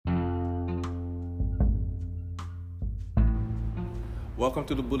Welcome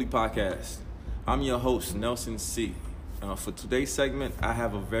to the Bully Podcast. I'm your host, Nelson C. For today's segment, I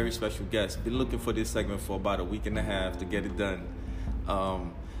have a very special guest. Been looking for this segment for about a week and a half to get it done.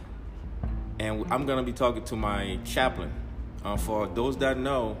 And I'm going to be talking to my chaplain. For those that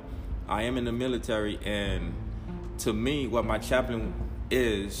know, I am in the military, and to me, what my chaplain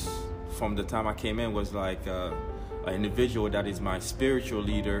is, from the time I came in, was like an individual that is my spiritual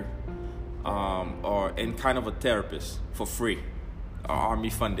leader, and kind of a therapist for free, Army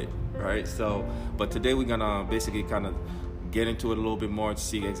funded, right? So, but today we're gonna basically kind of get into it a little bit more to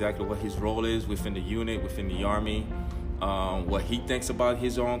see exactly what his role is within the unit, within the Army, what he thinks about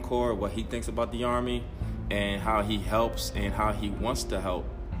his own corps, what he thinks about the Army, and how he helps and how he wants to help.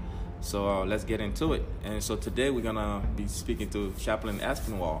 So let's get into it. And so today we're gonna be speaking to Chaplain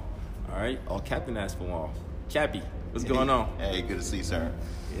Aspinwall, all right, or Captain Aspinwall. Chappie, what's going on? Hey, good to see you, sir.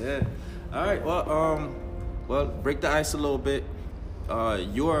 Yeah. All right. Well, break the ice a little bit.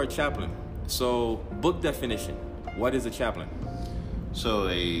 You are a chaplain. So, book definition. What is a chaplain? So,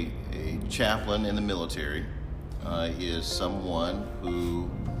 a chaplain in the military is someone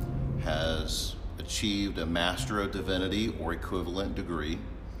who has achieved a Master of Divinity or equivalent degree,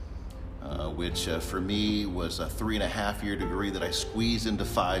 which for me was a 3.5-year degree that I squeezed into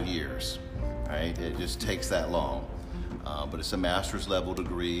 5 years. Right? It just takes that long. But it's a master's level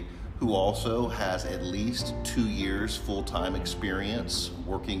degree, who also has at least 2 years full-time experience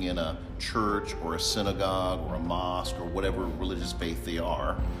working in a church or a synagogue or a mosque or whatever religious faith they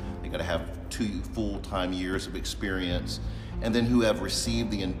are. They got to have 2 full-time years of experience, and then who have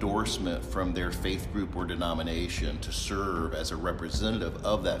received the endorsement from their faith group or denomination to serve as a representative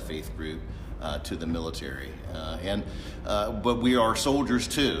of that faith group to the military. But we are soldiers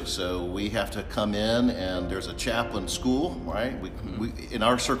too, so we have to come in, and there's a chaplain school, right? We in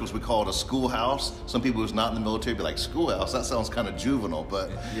our circles we call it a schoolhouse. Some people who's not in the military be like, schoolhouse? That sounds kind of juvenile, but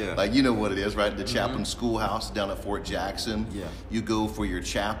yeah. Like, you know what it is, right? The chaplain schoolhouse down at Fort Jackson. Yeah. You go for your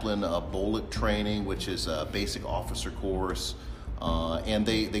chaplain BOLIT training, which is a basic officer course, and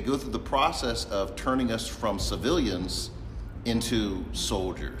they go through the process of turning us from civilians into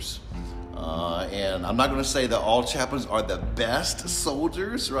soldiers. And I'm not going to say that all chaplains are the best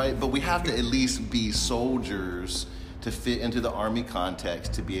soldiers, right? But we have to at least be soldiers to fit into the Army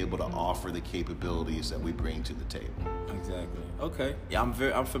context to be able to offer the capabilities that we bring to the table. Exactly. Okay. Yeah,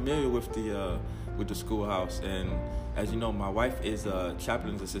 I'm familiar with the schoolhouse, and as you know, my wife is a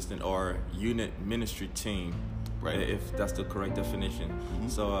chaplain's assistant or unit ministry team. Right. If that's the correct definition. Mm-hmm.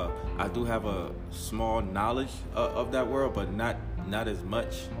 So I do have a small knowledge of that world, but not as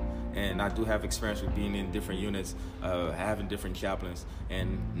much. And I do have experience with being in different units, having different chaplains,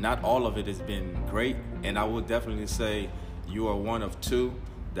 and not all of it has been great. And I would definitely say you are one of two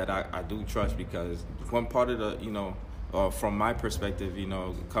that I do trust, because one part of the, from my perspective,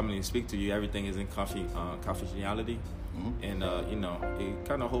 coming to speak to you, everything is in confidentiality. Mm-hmm. And, it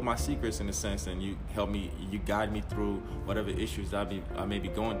kind of hold my secrets in a sense, and you help me, you guide me through whatever issues I may be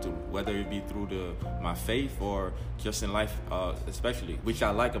going through, whether it be through my faith or just in life, especially, which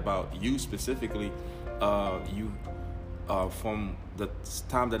I like about you specifically. You, from the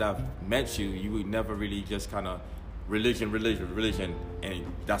time that I've met you, you would never really just kind of religion, and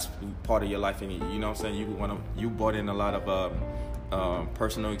that's part of your life. And you know what I'm saying? You brought in a lot of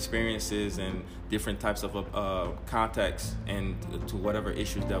personal experiences and different types of contacts and to whatever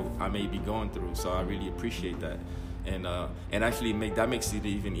issues that I may be going through. So I really appreciate that, and actually makes it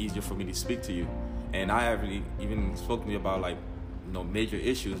even easier for me to speak to you. And I haven't even spoken to you about major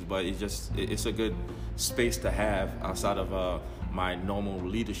issues, but it's a good space to have outside of my normal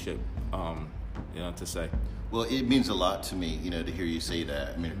leadership, to say. Well, it means a lot to me, to hear you say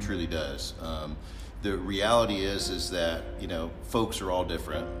that. I mean, it truly does. The reality is that, folks are all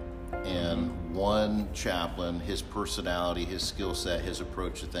different, and one chaplain, his personality, his skill set, his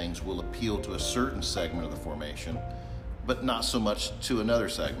approach to things will appeal to a certain segment of the formation, but not so much to another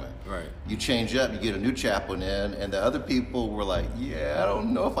segment. Right. You change up, you get a new chaplain in, and the other people were like, yeah, I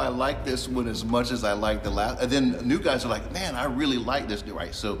don't know if I like this one as much as I like the last. And then new guys are like, man, I really like this.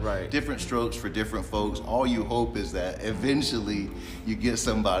 Right. So different strokes for different folks. All you hope is that eventually you get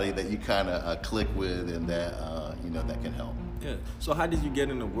somebody that you kind of click with, and that, that can help. Yeah. So how did you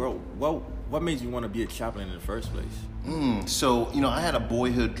get in the world? What made you want to be a chaplain in the first place? So, I had a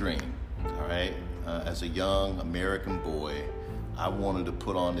boyhood dream, all right? As a young American boy, I wanted to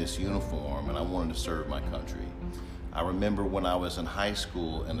put on this uniform, and I wanted to serve my country. I remember when I was in high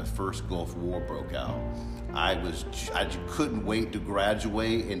school and the first Gulf War broke out, I couldn't wait to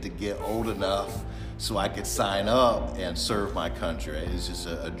graduate and to get old enough so I could sign up and serve my country. It's just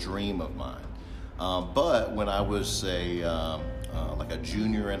a dream of mine. But when I was a like a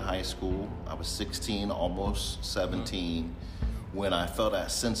junior in high school. I was 16, almost 17, when I felt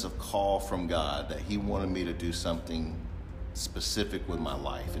that sense of call from God that He wanted me to do something specific with my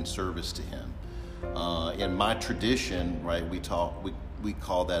life in service to Him. In my tradition, right, we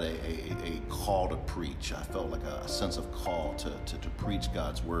call that a call to preach. I felt like a sense of call to preach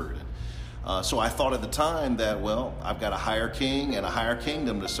God's word. So I thought at the time that, well, I've got a higher king and a higher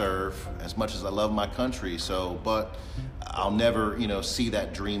kingdom to serve, as much as I love my country. But I'll never, see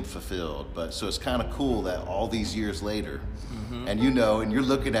that dream fulfilled. But so it's kind of cool that all these years later, and and you're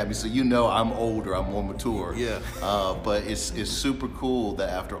looking at me, so I'm older, I'm more mature. Yeah. But it's super cool that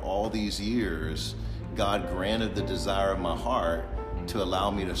after all these years, God granted the desire of my heart to allow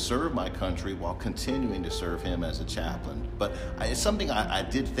me to serve my country while continuing to serve Him as a chaplain. But it's something I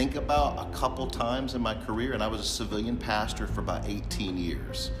did think about a couple times in my career, and I was a civilian pastor for about 18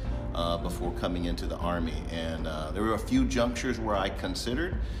 years before coming into the Army. And there were a few junctures where I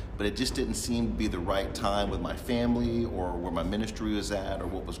considered, but it just didn't seem to be the right time with my family or where my ministry was at or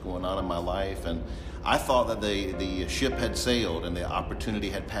what was going on in my life. And I thought that the ship had sailed and the opportunity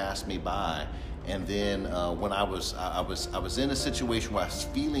had passed me by. And then when I was in a situation where I was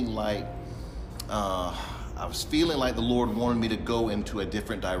feeling like the Lord wanted me to go into a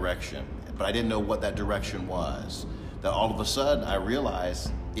different direction, but I didn't know what that direction was. That all of a sudden I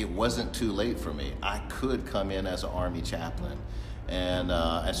realized it wasn't too late for me. I could come in as an Army chaplain. And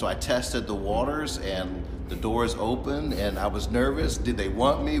so I tested the waters, and the doors opened, and I was nervous. Did they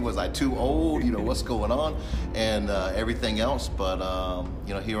want me? Was I too old? What's going on? And everything else. But,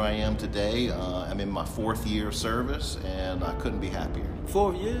 here I am today. I'm in my 4th year of service, and I couldn't be happier.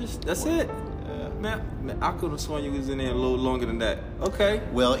 4 years? That's it? Man, I could have sworn you was in there a little longer than that. Okay.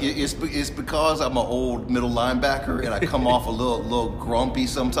 Well, it's because I'm an old middle linebacker, and I come off a little grumpy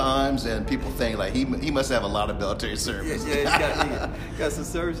sometimes, and people think like he must have a lot of military service. Yeah, he got some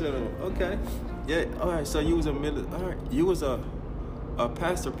service in him. Okay. Yeah. All right. So you was you was a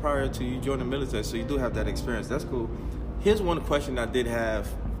pastor prior to you joining the military, so you do have that experience. That's cool. Here's one question I did have,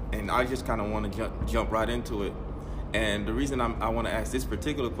 and I just kind of want to jump right into it. And the reason I want to ask this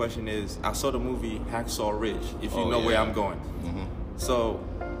particular question is I saw the movie Hacksaw Ridge, if you know where I'm going. Mm-hmm. So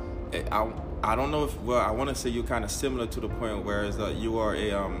I don't know I want to say you're kind of similar to the point where you are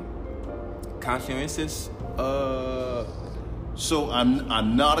a conscientious. So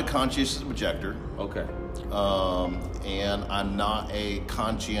I'm not a conscientious objector. Okay. And I'm not a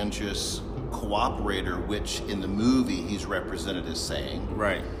conscientious cooperator, which in the movie he's represented as saying.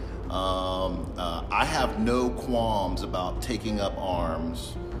 Right. I have no qualms about taking up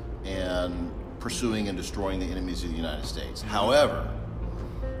arms and pursuing and destroying the enemies of the United States. However,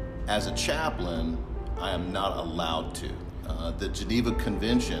 as a chaplain, I am not allowed to. The Geneva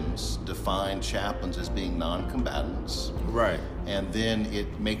Conventions define chaplains as being non-combatants. Right. And then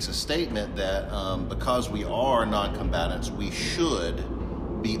it makes a statement that because we are non-combatants, we should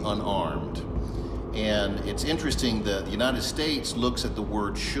be unarmed. And it's interesting that the United States looks at the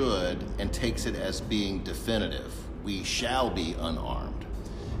word should and takes it as being definitive. We shall be unarmed.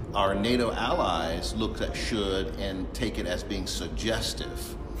 Our NATO allies look at should and take it as being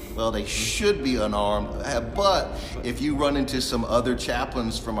suggestive. Well, they should be unarmed, but if you run into some other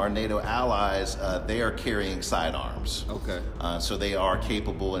chaplains from our NATO allies, they are carrying sidearms. Okay. So they are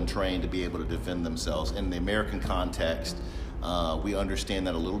capable and trained to be able to defend themselves. In the American context, we understand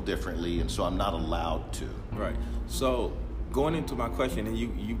that a little differently, and so I'm not allowed to. Right. So going into my question, and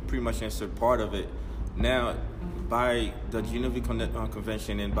you pretty much answered part of it. Now, by the Geneva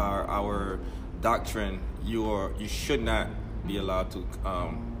Convention and by our doctrine, you should not be allowed to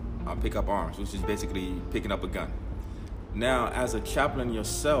pick up arms, which is basically picking up a gun. Now, as a chaplain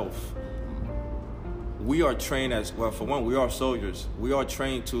yourself, we are trained as well. For one, we are soldiers. We are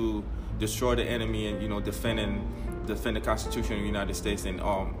trained to destroy the enemy and defend the Constitution of the United States and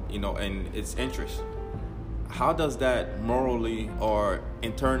and its interests. How does that morally or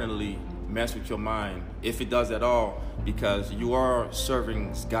internally mess with your mind, if it does at all? Because you are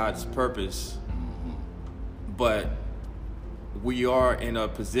serving God's purpose, but we are in a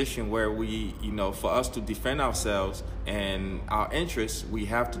position where we, for us to defend ourselves and our interests, we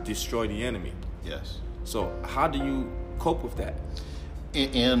have to destroy the enemy. Yes. So how do you cope with that?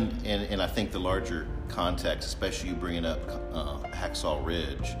 And I think the larger context, especially you bringing up Hacksaw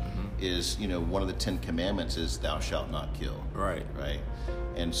Ridge, is one of the 10 commandments is thou shalt not kill. Right.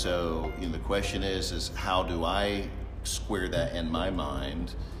 And so the question is how do I square that in my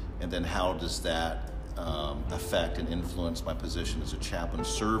mind, and then how does that affect and influence my position as a chaplain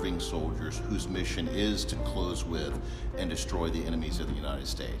serving soldiers whose mission is to close with and destroy the enemies of the United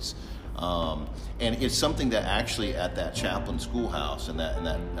States? And it's something that actually at that chaplain schoolhouse and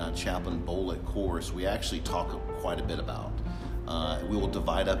that chaplain Bolick course, we actually talk quite a bit about. We will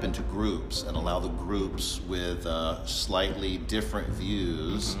divide up into groups and allow the groups with slightly different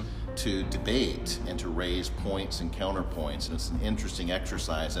views to debate and to raise points and counterpoints. And it's an interesting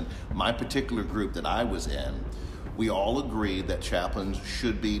exercise. And my particular group that I was in, we all agreed that chaplains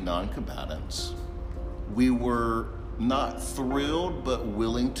should be non-combatants. We were not thrilled, but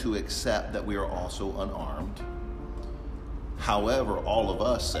willing to accept that we are also unarmed. However, all of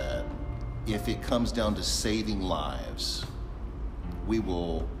us said, if it comes down to saving lives, we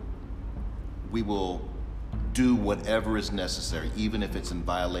will do whatever is necessary, even if it's in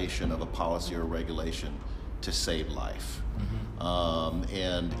violation of a policy or regulation, to save life.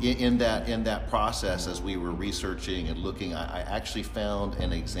 And in that process, as we were researching and looking, I actually found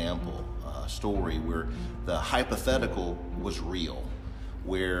an example, story where the hypothetical was real,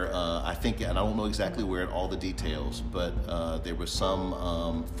 where I think, and I don't know exactly where in all the details, but there was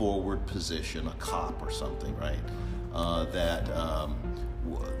some forward position, a cop or something, right, that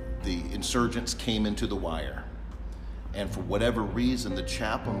the insurgents came into the wire. And for whatever reason, the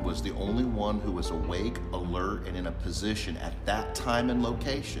chaplain was the only one who was awake, alert, and in a position at that time and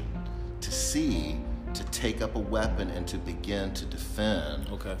location to take up a weapon and to begin to defend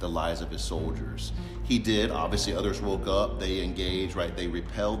the lives of his soldiers. He did. Obviously, others woke up, they engaged, right? They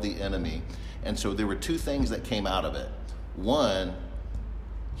repelled the enemy. And so there were two things that came out of it. One,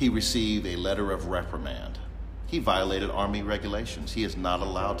 he received a letter of reprimand. He violated Army regulations. He is not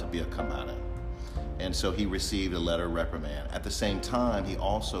allowed to be a combatant. And so he received a letter of reprimand. At the same time, he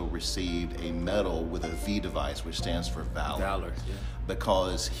also received a medal with a V device, which stands for valor.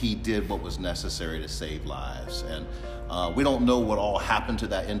 Because he did what was necessary to save lives. And we don't know what all happened to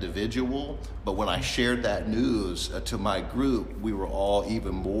that individual, but when I shared that news to my group, we were all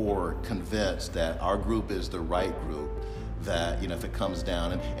even more convinced that our group is the right group, that, if it comes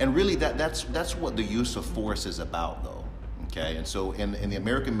down. And really that's what the use of force is about, though. Okay, and so in the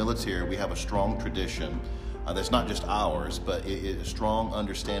American military, we have a strong tradition that's not just ours, but it is a strong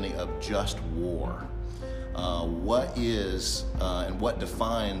understanding of just war. What is and what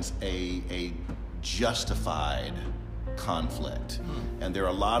defines a justified conflict? And there are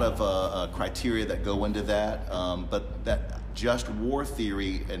a lot of criteria that go into that, but that just war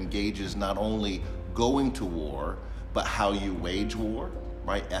theory engages not only going to war, but how you wage war,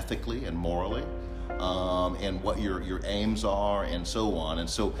 right, ethically and morally. And what your aims are, and so on. And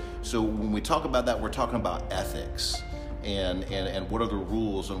so when we talk about that, we're talking about ethics and what are the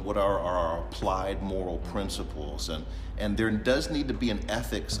rules and what are our applied moral principles. And there does need to be an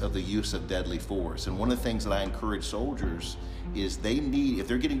ethics of the use of deadly force. And one of the things that I encourage soldiers is if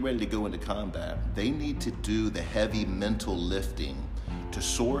they're getting ready to go into combat, they need to do the heavy mental lifting to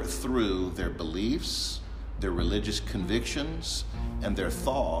sort through their beliefs, their religious convictions, and their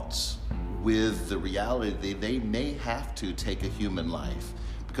thoughts with the reality that they may have to take a human life.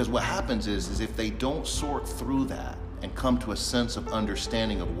 Because what happens is if they don't sort through that and come to a sense of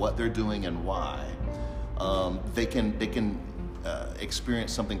understanding of what they're doing and why, they can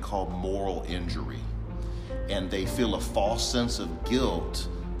experience something called moral injury. And they feel a false sense of guilt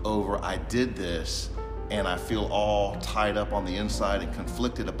over, I did this, and I feel all tied up on the inside and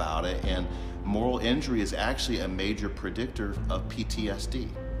conflicted about it. And moral injury is actually a major predictor of PTSD.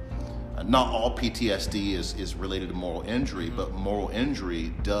 Not all PTSD is related to moral injury, but moral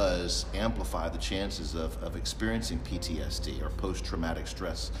injury does amplify the chances of experiencing PTSD or post-traumatic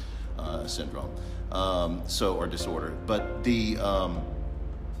stress syndrome, or disorder. But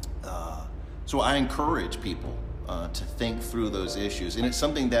so I encourage people to think through those issues, and it's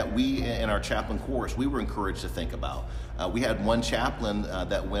something that we in our chaplain course we were encouraged to think about. We had one chaplain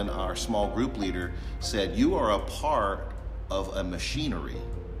that when our small group leader said, "You are a part of a machinery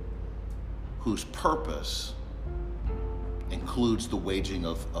whose purpose includes the waging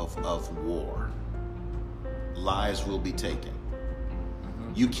of war. Lives will be taken.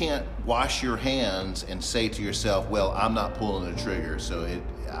 You can't wash your hands and say to yourself, well, I'm not pulling the trigger, so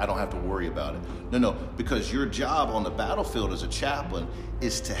I don't have to worry about it." No, because your job on the battlefield as a chaplain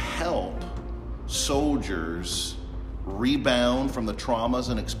is to help soldiers rebound from the traumas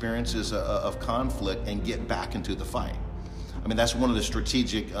and experiences of conflict and get back into the fight. I mean, that's one of the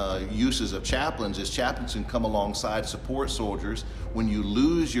strategic uses of chaplains, is chaplains can come alongside, support soldiers when you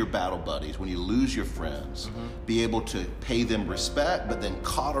lose your battle buddies, when you lose your friends, be able to pay them respect, but then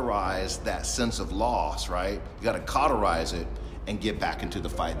cauterize that sense of loss, right? You got to cauterize it and get back into the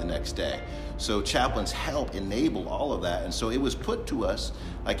fight the next day. So chaplains help enable all of that. And so it was put to us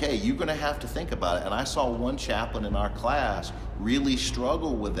like, hey, you're going to have to think about it. And I saw one chaplain in our class really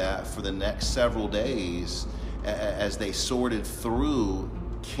struggle with that for the next several days as they sorted through,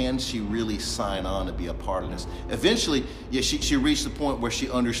 can she really sign on to be a part of this? Eventually, yeah, she reached the point where she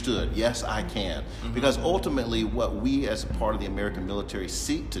understood, yes, I can. Mm-hmm. Because ultimately, what we as a part of the American military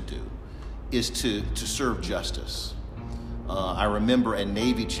seek to do is to serve justice. I remember a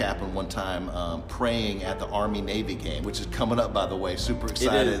Navy chaplain one time praying at the Army-Navy game, which is coming up, by the way. Super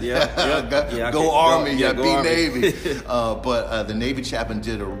excited. Go Army, be Army. Navy. But the Navy chaplain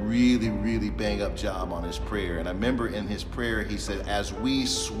did a really, really bang-up job on his prayer. And I remember in his prayer, he said, as we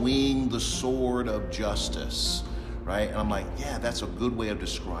swing the sword of justice, right? And I'm like, yeah, that's a good way of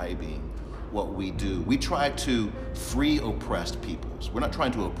describing what we do. We try to free oppressed peoples. We're not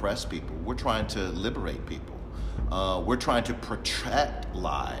trying to oppress people. We're trying to liberate people. We're trying to protect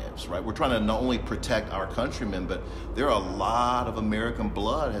lives, right? We're trying to not only protect our countrymen, but there are a lot of American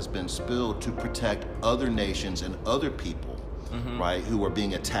blood has been spilled to protect other nations and other people, mm-hmm. right, who are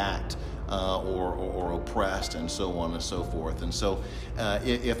being attacked or oppressed and so on and so forth. And so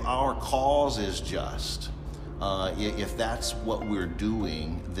if our cause is just, if that's what we're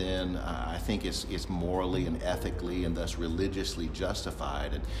doing, then I think it's morally and ethically and thus religiously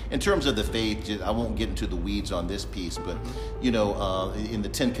justified. And in terms of the faith, I won't get into the weeds on this piece, but in the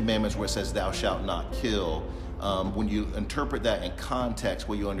Ten Commandments where it says "Thou shalt not kill," when you interpret that in context,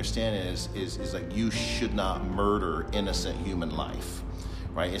 what you understand is like you should not murder innocent human life.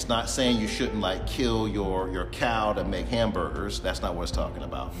 Right? It's not saying you shouldn't kill your cow to make hamburgers. That's not what it's talking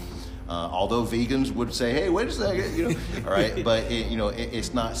about. Although vegans would say, hey, wait a second, all right, but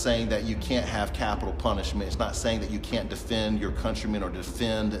it's not saying that you can't have capital punishment. It's not saying that you can't defend your countrymen or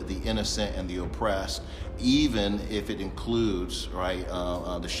defend the innocent and the oppressed, even if it includes, right,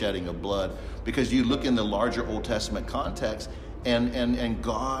 the shedding of blood. Because you look in the larger Old Testament context, and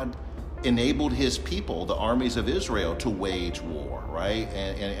God enabled his people, the armies of Israel, to wage war, right,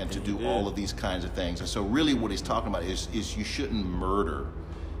 and to do all of these kinds of things. And so really what he's talking about is you shouldn't murder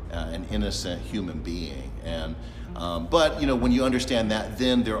an innocent human being. And but when you understand that,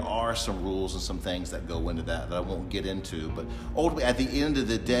 then there are some rules and some things that go into that I won't get into. But ultimately, at the end of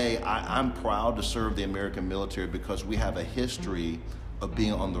the day, I'm proud to serve the American military because we have a history of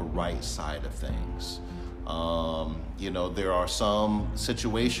being on the right side of things. There are some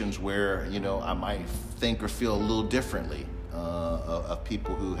situations where I might think or feel a little differently of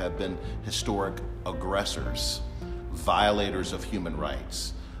people who have been historic aggressors, violators of human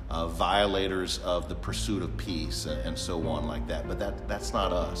rights, violators of the pursuit of peace, and so on like that. But that's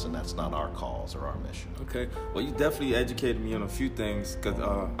not us, and that's not our cause or our mission. Okay. Well, you definitely educated me on a few things because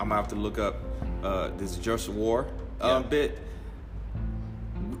I'm going to have to look up this just war bit.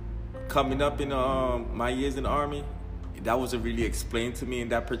 Coming up in my years in the Army, that wasn't really explained to me in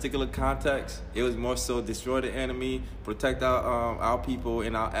that particular context. It was more so destroy the enemy, protect our people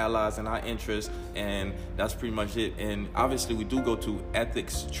and our allies and our interests, and that's pretty much it. And obviously we do go to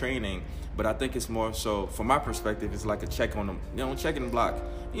ethics training, but I think it's more so, from my perspective, it's like a check on them, checking the block.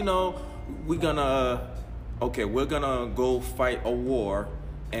 We're gonna go fight a war,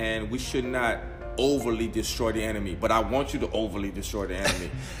 and we should not overly destroy the enemy, but I want you to overly destroy the enemy.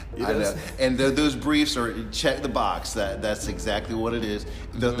 I know. And those briefs are check the box. That's exactly what it is.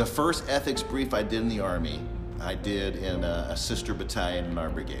 The first ethics brief I did in the Army, I did in a sister battalion in our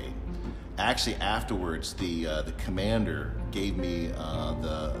brigade. Actually, afterwards, the commander gave me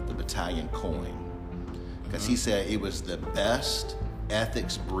the battalion coin because he said it was the best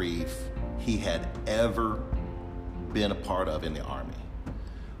ethics brief he had ever been a part of in the Army,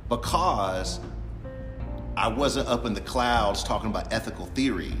 because I wasn't up in the clouds talking about ethical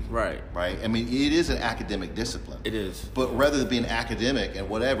theory. Right. I mean, it is an academic discipline. It is. But rather than being academic and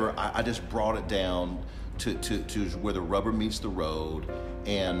whatever, I just brought it down to where the rubber meets the road,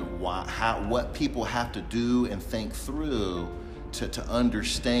 and what people have to do and think through to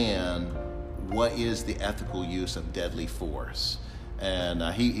understand what is the ethical use of deadly force. And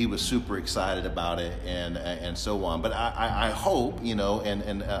he was super excited about it, and so on. But I hope,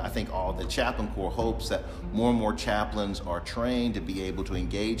 and I think all the chaplain corps hopes that more and more chaplains are trained to be able to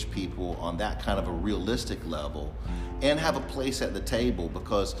engage people on that kind of a realistic level and have a place at the table.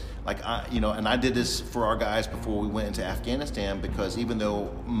 Because and I did this for our guys before we went into Afghanistan, because even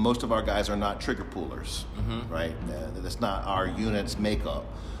though most of our guys are not trigger pullers, right? That's not our unit's makeup.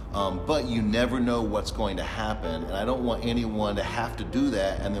 But you never know what's going to happen, and I don't want anyone to have to do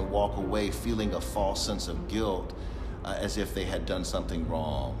that and then walk away feeling a false sense of guilt as if they had done something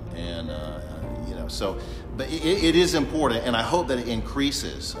wrong. And so, but it is important, and I hope that it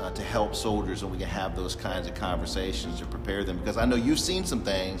increases to help soldiers, and we can have those kinds of conversations to prepare them, because I know you've seen some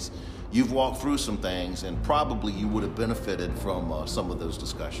things, you've walked through some things, and probably you would have benefited from some of those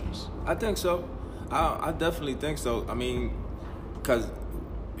discussions. I think so. I definitely think so. I mean, because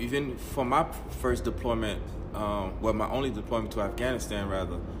even for my first deployment, my only deployment to Afghanistan,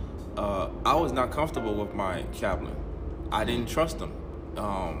 rather, I was not comfortable with my chaplain. I didn't trust him.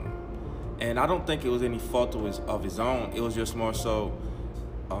 And I don't think it was any fault of his own. It was just more so,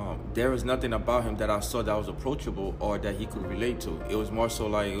 there was nothing about him that I saw that was approachable or that he could relate to. It was more so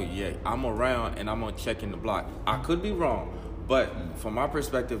like, yeah, I'm around and I'm gonna check in the block. I could be wrong, but from my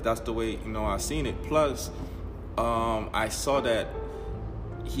perspective, that's the way, I seen it. Plus, I saw that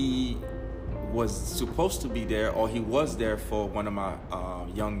he was supposed to be there, or he was there for one of my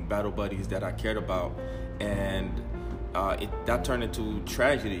young battle buddies that I cared about, and that turned into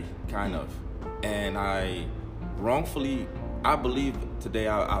tragedy, kind of. And I believe today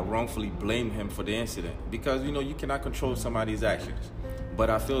I wrongfully blame him for the incident, because you cannot control somebody's actions. But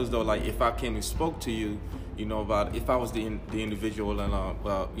I feel as though, like, if I came and spoke to you, about if I was the individual, and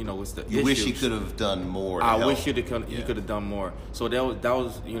what's the you wish he could have done more. I wish he could have done more. So that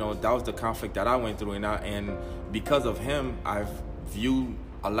was the conflict that I went through, and because of him, I've viewed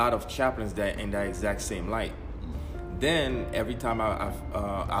a lot of chaplains that in that exact same light. Then every time I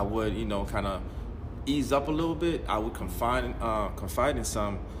would kind of ease up a little bit, I would confide in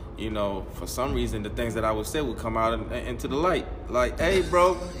some. For some reason, the things that I would say would come out into the light. Like, hey,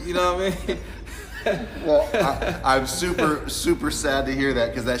 bro, you know what I mean? Well, I'm super sad to hear that,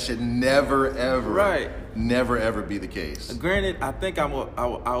 because that should never ever be the case. Granted, I think I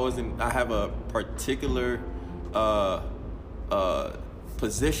have a particular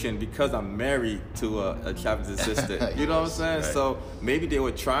position because I'm married to a chaplain's assistant. You know what I'm saying? Right. So maybe they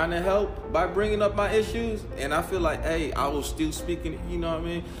were trying to help by bringing up my issues, and I feel like, hey, I was still speaking. You know what I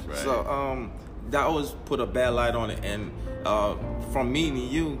mean? Right. So that always put a bad light on it, and from me and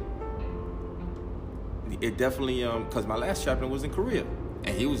you. It definitely, because my last chaplain was in Korea,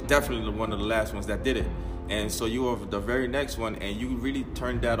 and he was definitely one of the last ones that did it. And so you were the very next one, and you really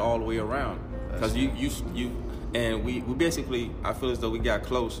turned that all the way around. Because and we basically, I feel as though we got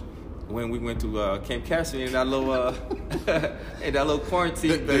close when we went to Camp Cassidy in that little in that little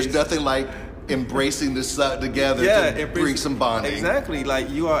quarantine. There's nothing like embracing the sun together to bring some bonding. Exactly, like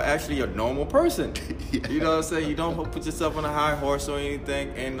you are actually a normal person. Yeah. You know what I'm saying? You don't put yourself on a high horse or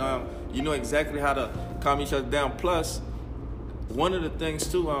anything, and you know exactly how to calm each other down. Plus, one of the things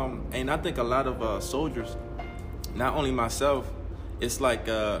too, and I think a lot of soldiers, not only myself, it's like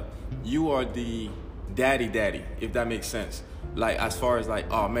you are the daddy, if that makes sense. Like, as far as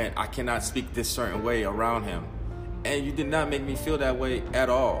like, oh man, I cannot speak this certain way around him. And you did not make me feel that way at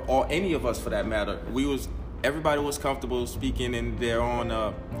all, or any of us for that matter. Everybody was comfortable speaking in their own,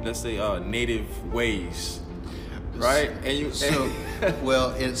 let's say, native ways, right?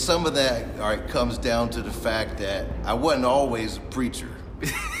 Well, and some of that comes down to the fact that I wasn't always a preacher.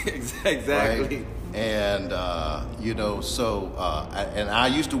 Exactly. Right? And and I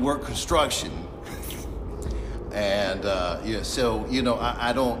used to work construction, and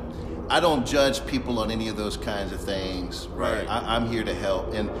I don't judge people on any of those kinds of things, right? I'm here to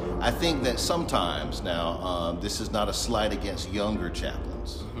help. And I think that sometimes now, this is not a slight against younger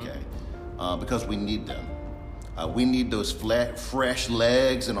chaplains, okay? Because we need them. We need those fresh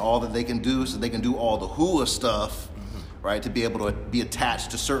legs and all that they can do, so they can do all the hula stuff, right? To be able to be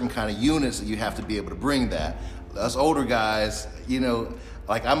attached to certain kind of units, that you have to be able to bring that. Us older guys,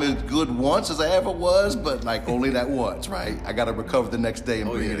 like, I'm as good once as I ever was, but like only that once, right? I got to recover the next day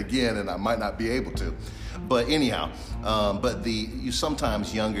and bring it again, and I might not be able to. But anyhow,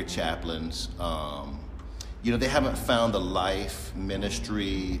 sometimes younger chaplains, they haven't found the life,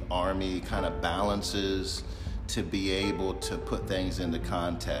 ministry, army kind of balances to be able to put things into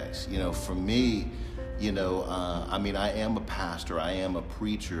context. For me, I am a pastor, I am a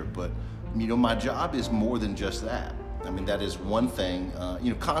preacher, but my job is more than just that. I mean, that is one thing.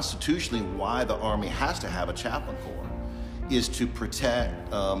 Constitutionally, why the Army has to have a chaplain corps is to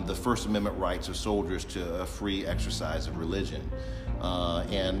protect the First Amendment rights of soldiers to a free exercise of religion.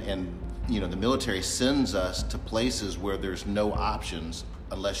 The military sends us to places where there's no options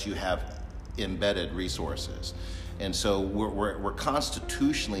unless you have embedded resources. And so we're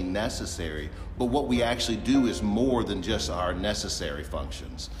constitutionally necessary, but what we actually do is more than just our necessary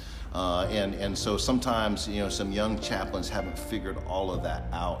functions. And so sometimes, some young chaplains haven't figured all of that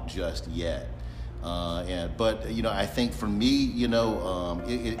out just yet. But I think for me,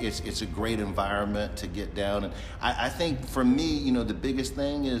 it's a great environment to get down. And I think for me, the biggest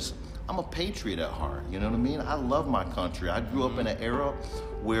thing is I'm a patriot at heart. You know what I mean? I love my country. I grew up in an era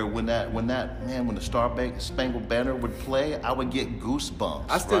where when the Star-Spangled Banner would play, I would get goosebumps.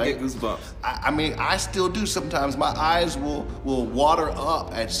 I still get goosebumps. I still do sometimes. My eyes will water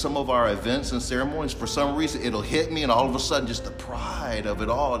up at some of our events and ceremonies. For some reason, it'll hit me, and all of a sudden, just the pride of it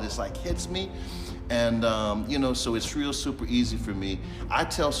all just like hits me. And, so it's real super easy for me. I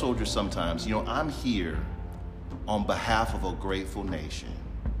tell soldiers sometimes, I'm here on behalf of a grateful nation.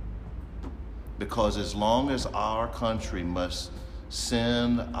 Because as long as our country must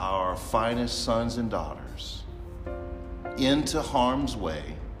send our finest sons and daughters into harm's way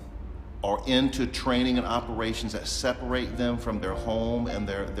or into training and operations that separate them from their home and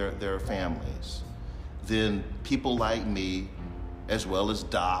their families, then people like me, as well as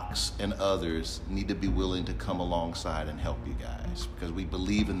docs and others, need to be willing to come alongside and help you guys, because we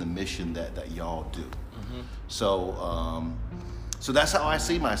believe in the mission that y'all do. Mm-hmm. So that's how I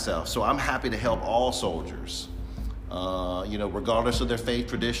see myself. So I'm happy to help all soldiers, regardless of their faith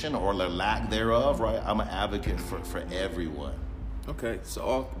tradition or their lack thereof, right? I'm an advocate for everyone. Okay,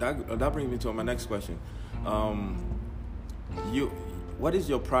 so that brings me to my next question. What is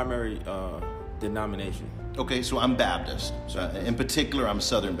your primary denomination? Okay, so I'm Baptist. So in particular, I'm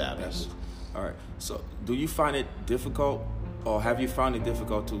Southern Baptist. All right. So do you find it difficult, or have you found it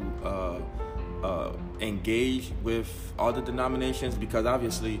difficult to engage with other denominations? Because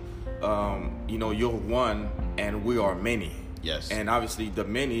obviously, you're one and we are many. Yes. And obviously the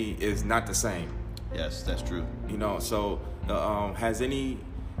many is not the same. Yes, that's true. So has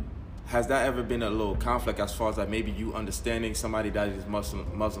that ever been a little conflict as far as like maybe you understanding somebody that is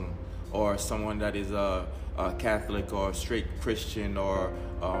Muslim or someone that is Catholic or straight Christian or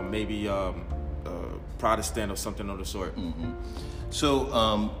maybe Protestant or something of the sort? Mm-hmm.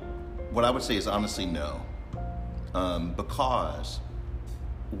 So what I would say is honestly no. Because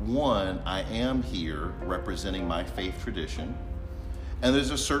one, I am here representing my faith tradition, and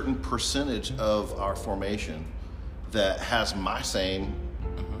there's a certain percentage of our formation that has my same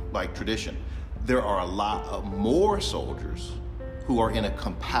tradition. There are a lot of more soldiers who are in a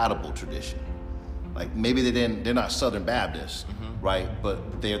compatible tradition. Like maybe they're not Southern Baptists, right?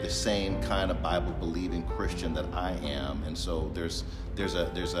 But they're the same kind of Bible believing Christian that I am, and so there's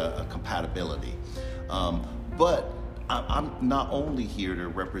a compatibility. But I'm not only here to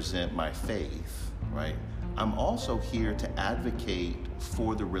represent my faith, right? I'm also here to advocate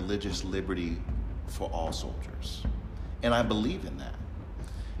for the religious liberty for all soldiers, and I believe in that.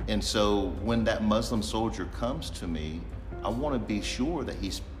 And so when that Muslim soldier comes to me, I want to be sure that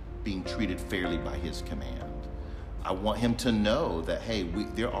he's being treated fairly by his command. I want him to know that, hey,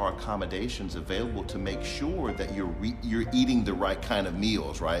 there are accommodations available to make sure that you're eating the right kind of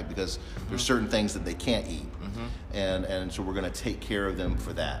meals, right? Because there's certain things that they can't eat. And so we're going to take care of them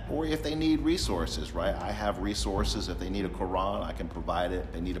for that. Or if they need resources, right? I have resources. If they need a Quran, I can provide it.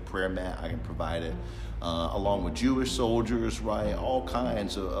 If they need a prayer mat, I can provide it. Along with Jewish soldiers, right? All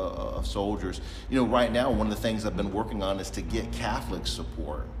kinds of soldiers. Right now, one of the things I've been working on is to get Catholic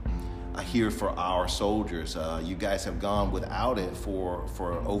support here for our soldiers. You guys have gone without it for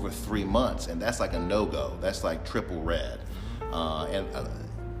over 3 months, and that's like a no-go. That's like triple red. And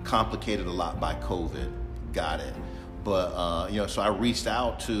complicated a lot by COVID. Got it. But, so I reached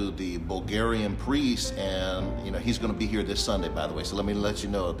out to the Bulgarian priest, and, he's going to be here this Sunday, by the way. So let me let you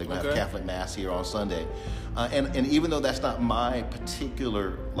know they're going to have Catholic Mass here on Sunday. And even though that's not my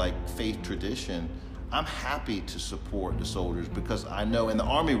particular, faith tradition, I'm happy to support the soldiers because I know, and the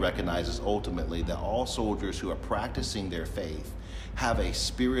Army recognizes ultimately that all soldiers who are practicing their faith have a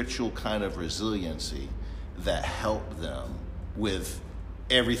spiritual kind of resiliency that help them with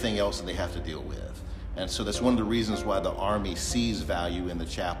everything else that they have to deal with. And so that's one of the reasons why the Army sees value in the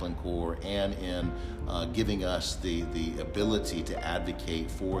Chaplain Corps and in giving us the ability to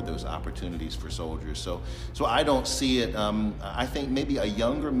advocate for those opportunities for soldiers. So I don't see it. I think maybe a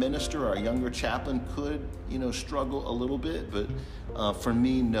younger minister or a younger chaplain could, struggle a little bit. But for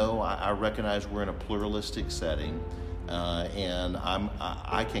me, no. I recognize we're in a pluralistic setting. And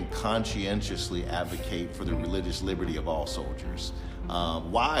I can conscientiously advocate for the religious liberty of all soldiers.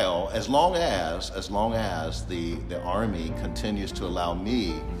 As long as the Army continues to allow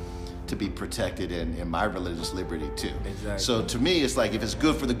me to be protected in my religious liberty too. Exactly. So to me, it's like if it's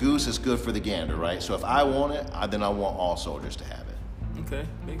good for the goose, it's good for the gander, right? So if I want it, then I want all soldiers to have it. Okay,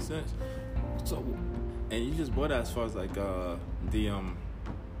 makes sense. So, and you just brought as far as the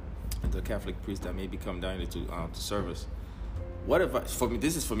Catholic priest that maybe come down to service. What if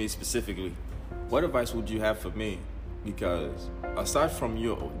this is for me specifically? what advice would you have for me? Because aside from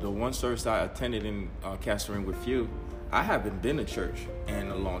the one service I attended in Castering with you, I haven't been to church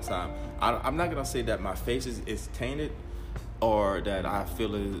in a long time. I'm not gonna say that my face is tainted or that I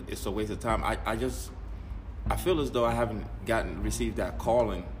feel it's a waste of time. I feel as though I haven't received that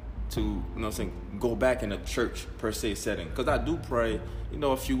calling to, you know what I'm saying, go back in a church per se setting. Because I do pray, you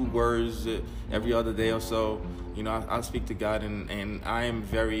know, a few words every other day or so. You know, I speak to God, and I am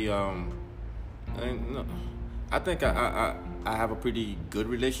very, I think I have a pretty good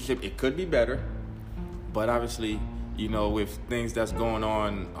relationship. It could be better, but obviously, you know, with things that's going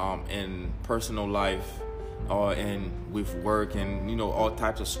on in personal life or with work and, you know, all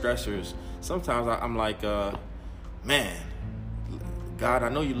types of stressors, sometimes I'm like, man, God, I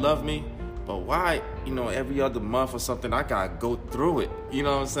know you love me, but why, you know, every other month or something, I gotta go through it. You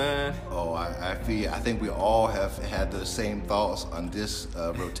know what I'm saying? Oh, I think we all have had the same thoughts on this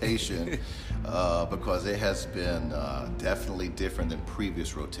rotation because it has been definitely different than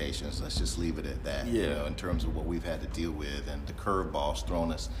previous rotations. Let's just leave it at that. Yeah. You know, in terms of what we've had to deal with and the curveballs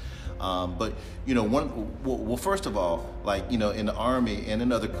thrown us. But you know, first of all, like, you know, in the Army and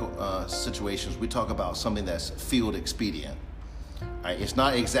in other situations, we talk about something that's field expedient. Right, it's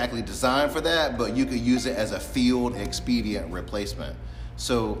not exactly designed for that, but you could use it as a field expedient replacement.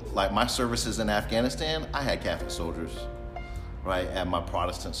 So, like my services in Afghanistan, I had Catholic soldiers, right, at my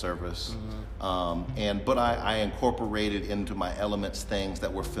Protestant service. But I incorporated into my elements things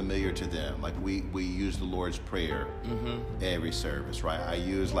that were familiar to them. Like we use the Lord's Prayer every service, right? I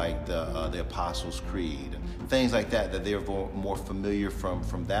use like the Apostles' Creed and things like that they're more familiar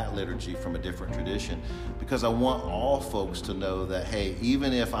from that liturgy, from a different tradition, because I want all folks to know that, hey,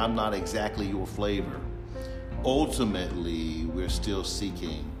 even if I'm not exactly your flavor, ultimately we're still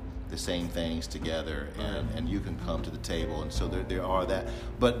seeking the same things together, and you can come to the table. And so there are that.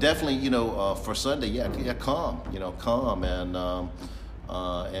 But definitely, you know, for Sunday, come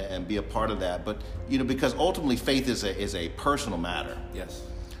and be a part of that. But, you know, because ultimately faith is a personal matter. Yes.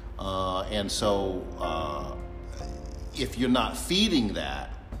 And so if you're not feeding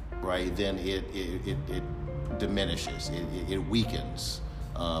that, right, then it diminishes, it weakens.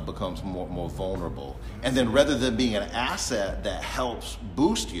 Becomes more vulnerable. And then rather than being an asset that helps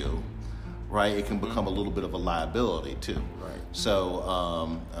boost you, right, it can become a little bit of a liability too. Right. So,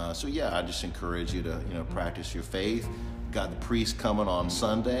 I just encourage you to, you know, practice your faith. Got the priest coming on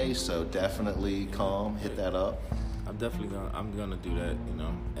Sunday, so definitely come, hit that up. I'm gonna do that, you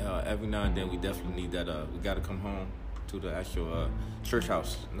know. Every now and then we definitely need that. We gotta come home to the actual church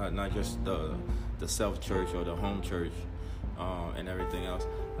house, not just the self church or the home church. And everything else.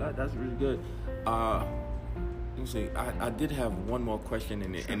 That's really good. Let me see. I did have one more question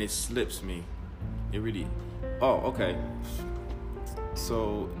in it, and it slips me. It really. Oh, okay.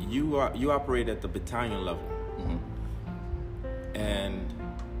 So you operate at the battalion level, and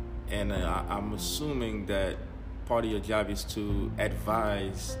I'm assuming that part of your job is to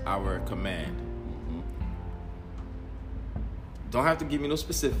advise our command. Don't have to give me no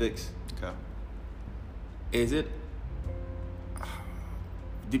specifics. Okay. Is it?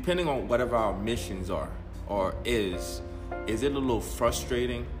 Depending on whatever our missions are or is it a little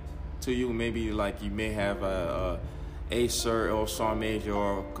frustrating to you? Maybe like you may have a sir or sergeant major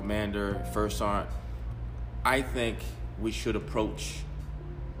or commander, first sergeant. I think we should approach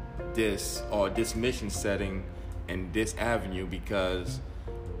this mission setting and this avenue because,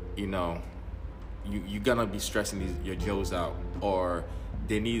 you know, you're gonna be stressing your Joes out, or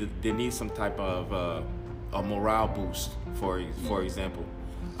they need some type of a morale boost, for example.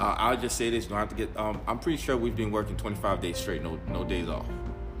 I'll just say this: you don't have to get. I'm pretty sure we've been working 25 days straight, no days off,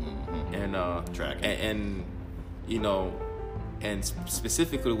 and tracking, and you know, and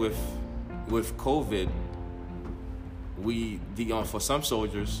specifically with COVID, for some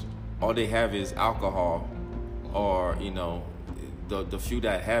soldiers, all they have is alcohol, or, you know, the few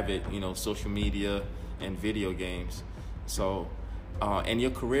that have it, you know, social media and video games. So, and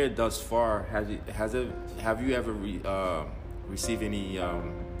your career thus far, have you ever receive any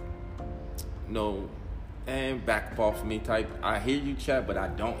and back off me type, I hear you chat but I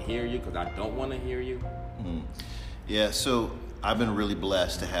don't hear you because I don't want to hear you? Yeah, so I've been really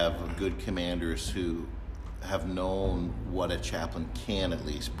blessed to have good commanders who have known what a chaplain can at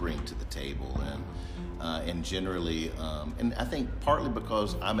least bring to the table, and generally, and I think partly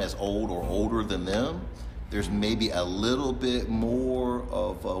because I'm as old or older than them, there's maybe a little bit more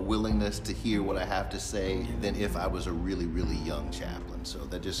of a willingness to hear what I have to say than if I was a really, really young chaplain. So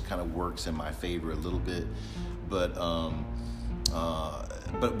that just kind of works in my favor a little bit. But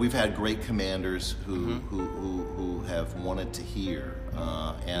but we've had great commanders who have wanted to hear,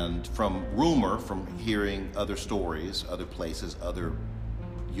 and from hearing other stories, other places, other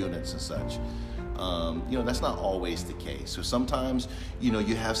units and such. That's not always the case. So sometimes,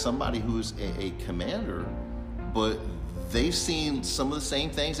 you have somebody who's a commander, but they've seen some of the same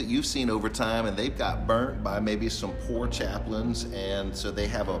things that you've seen over time, and they've got burnt by maybe some poor chaplains, and so they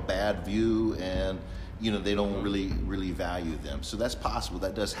have a bad view, and they don't really value them. So that's possible.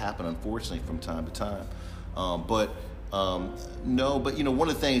 That does happen, unfortunately, from time to time. But one of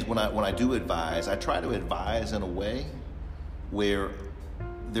the things when I do advise, I try to advise in a way where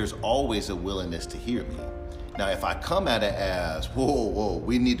there's always a willingness to hear me. Now, if I come at it as, whoa,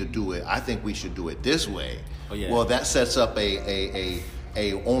 we need to do it, I think we should do it this way. Oh, yeah. Well, that sets up a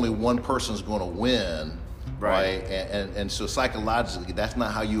only one person's going to win, right? And so psychologically, that's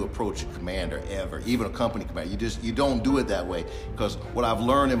not how you approach a commander ever, even a company commander. You don't do it that way, because what I've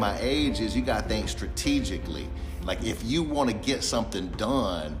learned in my age is you got to think strategically. Like, if you want to get something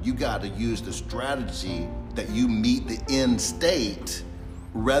done, you got to use the strategy that you meet the end state,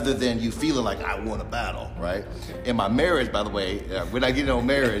 rather than you feeling like I won a battle, right? In my marriage, by the way, we're not getting on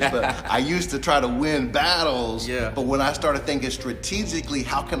marriage, but I used to try to win battles. Yeah. But when I started thinking strategically,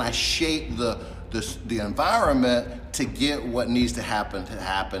 how can I shape the environment to get what needs to happen,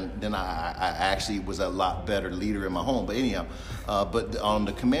 then I actually was a lot better leader in my home. But anyhow, but on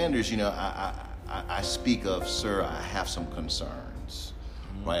the commanders, I speak of, sir, I have some concerns,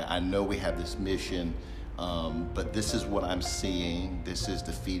 right? I know we have this mission. But this is what I'm seeing. This is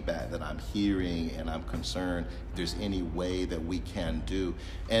the feedback that I'm hearing, and I'm concerned if there's any way that we can do.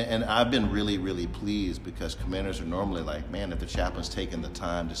 And I've been really, really pleased, because commanders are normally like, man, if the chaplain's taking the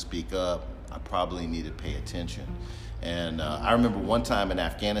time to speak up, I probably need to pay attention. And I remember one time in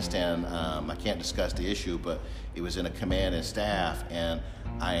Afghanistan, I can't discuss the issue, but it was in a command and staff, and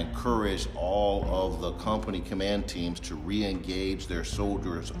I encouraged all of the company command teams to re-engage their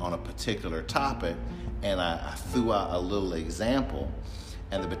soldiers on a particular topic. And I threw out a little example,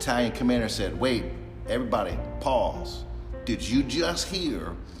 and the battalion commander said, wait, everybody, pause. Did you just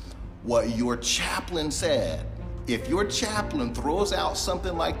hear what your chaplain said? If your chaplain throws out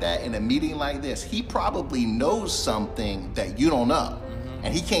something like that in a meeting like this, he probably knows something that you don't know,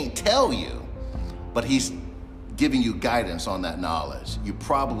 and he can't tell you, but he's giving you guidance on that knowledge. You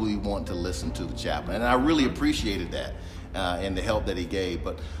probably want to listen to the chaplain, and I really appreciated that. And the help that he gave.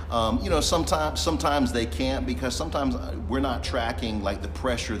 But, sometimes they can't, because sometimes we're not tracking like the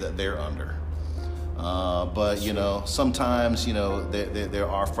pressure that they're under. But, sometimes, there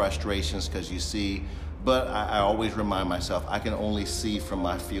are frustrations, because you see, but I always remind myself, I can only see from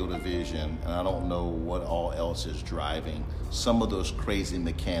my field of vision, and I don't know what all else is driving some of those crazy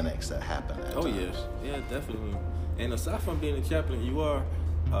mechanics that happen at times. Yes. Yeah, definitely. And aside from being a chaplain, you are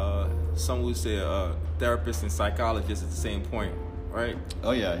some would say a therapist and psychologist at the same point, right?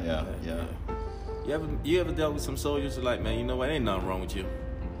 Oh yeah. You ever dealt with some soldiers who are like, man, you know what? Ain't nothing wrong with you.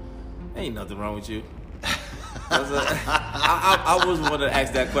 Ain't nothing wrong with you. I was one to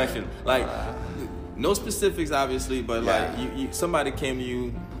ask that question. Like, no specifics, obviously, but like you somebody came to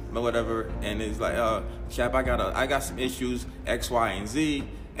you or whatever, and it's like, Chap, I got some issues X, Y, and Z,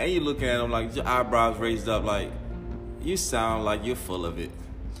 and you look at them like your eyebrows raised up, like you sound like you're full of it.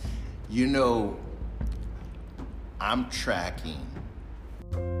 I'm tracking.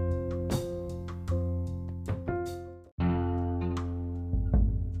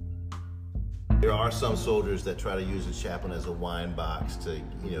 There are some soldiers that try to use the chaplain as a wine box to,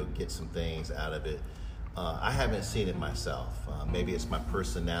 get some things out of it. I haven't seen it myself. Maybe it's my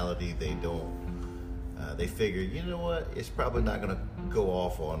personality. They figure, you know what? It's probably not going to go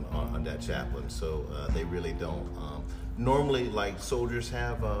off on that chaplain, so they really don't. Normally, like, soldiers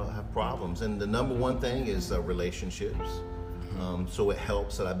have problems, and the number one thing is relationships. So it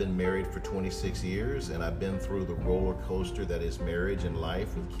helps that I've been married for 26 years, and I've been through the roller coaster that is marriage and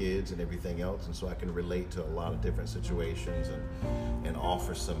life with kids and everything else, and so I can relate to a lot of different situations and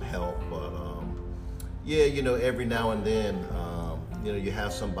offer some help. But every now and then, you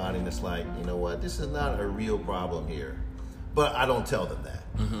have somebody that's like, you know what, this is not a real problem here. But I don't tell them that,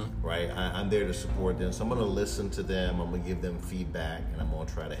 right? I'm there to support them, so I'm going to listen to them. I'm going to give them feedback, and I'm going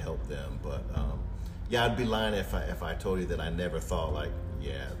to try to help them. But I'd be lying if I told you that I never thought like,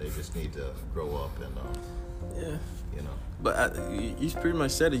 they just need to grow up and But you pretty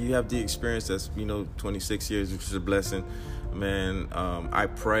much said it. You have the experience. That's 26 years, which is a blessing, man. I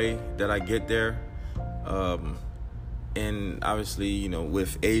pray that I get there, and obviously,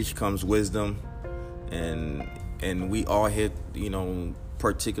 with age comes wisdom, and we all hit,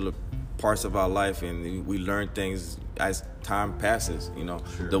 particular parts of our life, and we learn things as time passes.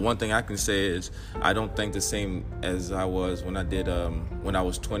 Sure. The one thing I can say is I don't think the same as I was when I did when I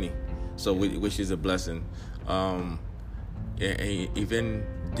was 20. So which is a blessing. And even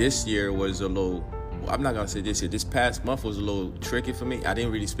this year was a little. I'm not gonna say this year. This past month was a little tricky for me. I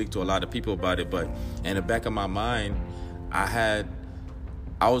didn't really speak to a lot of people about it, but in the back of my mind, I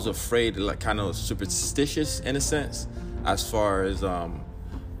was afraid, like kind of superstitious in a sense, as far as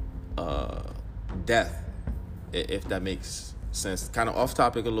death, if that makes sense. Kind of off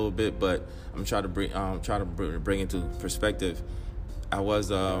topic a little bit, but I'm trying to bring into perspective. I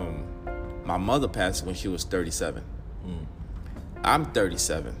was my mother passed when she was 37. I'm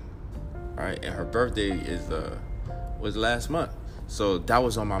 37, right? And her birthday was last month. So that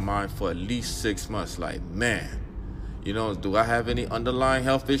was on my mind for at least 6 months. Like, man, do I have any underlying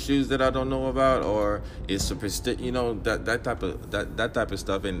health issues that I don't know about, or is that type of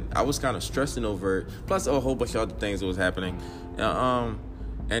stuff? And I was kind of stressing over it. Plus a whole bunch of other things that was happening.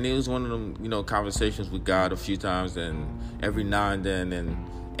 And it was one of them, conversations with God a few times, and every now and then,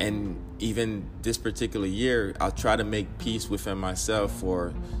 and even this particular year, I'll try to make peace within myself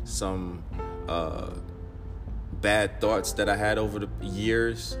for some bad thoughts that I had over the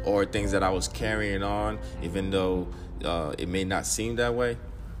years, or things that I was carrying on, even though it may not seem that way.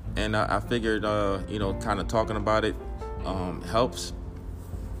 And I figured, kind of talking about it helps.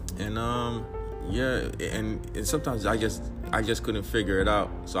 And and sometimes I just couldn't figure it out,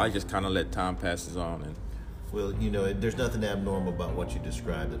 so I just kind of let time passes on. And well, there's nothing abnormal about what you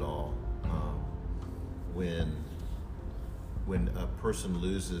described at all. When a person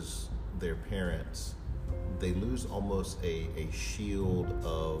loses their parents, they lose almost a shield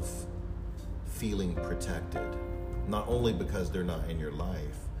of feeling protected. Not only because they're not in your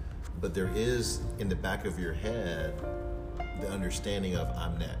life, but there is in the back of your head the understanding of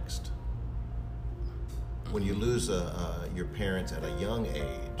I'm next. When you lose your parents at a young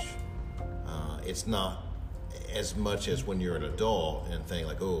age, it's not as much as when you're an adult and think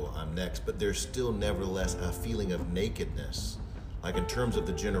like, oh, I'm next, but there's still nevertheless a feeling of nakedness. Like in terms of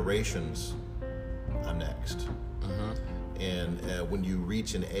the generations, I'm next. And when you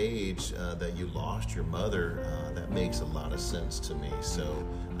reach an age that you lost your mother, that makes a lot of sense to me. So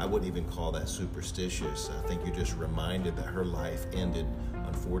I wouldn't even call that superstitious. I think you're just reminded that her life ended,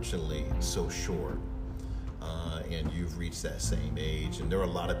 unfortunately, so short. And you've reached that same age. And there are a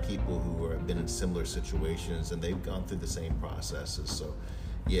lot of people who have been in similar situations, and they've gone through the same processes. So,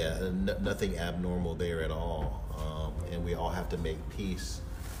 yeah, nothing abnormal there at all. And we all have to make peace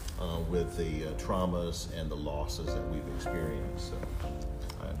with the traumas and the losses that we've experienced. So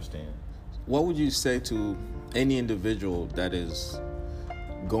I understand. What would you say to any individual that is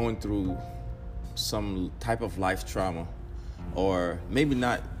going through some type of life trauma, or maybe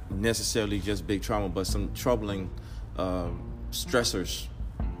not necessarily just big trauma, but some troubling stressors,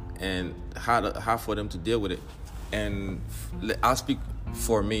 and how for them to deal with it? And I'll speak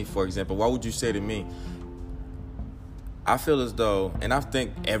for me, for example. What would you say to me? I feel as though, and I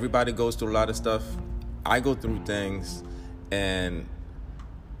think everybody goes through a lot of stuff. I go through things, and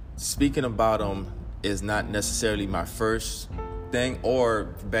speaking about them is not necessarily my first thing,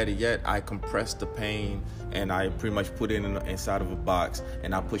 or better yet, I compress the pain and I pretty much put it inside of a box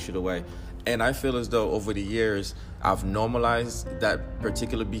and I push it away. And I feel as though over the years, I've normalized that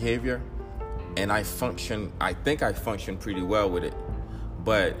particular behavior, and I think I function pretty well with it.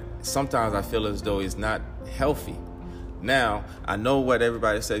 But sometimes I feel as though it's not healthy. Now, I know what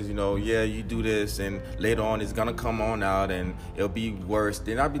everybody says, yeah, you do this and later on it's gonna come on out and it'll be worse.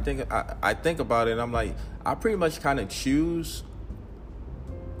 Then I'll be thinking, I think about it and I'm like, I pretty much kind of choose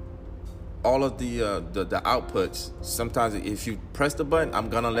all of the outputs. Sometimes if you press the button, I'm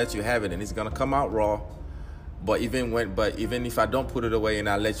gonna let you have it and it's gonna come out raw. But even if I don't put it away and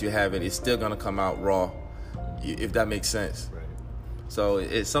I let you have it, it's still gonna come out raw, if that makes sense. Right. So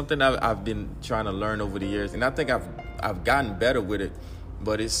it's something I've been trying to learn over the years, and I think I've gotten better with it.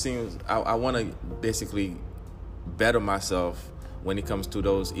 But it seems I want to basically better myself when it comes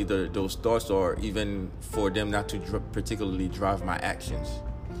to either those thoughts, or even for them not to particularly drive my actions.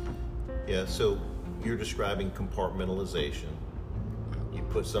 Yeah, so you're describing compartmentalization. You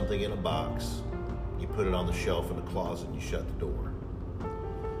put something in a box, you put it on the shelf in the closet, and you shut the door.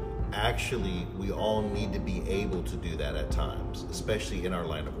 Actually, we all need to be able to do that at times, especially in our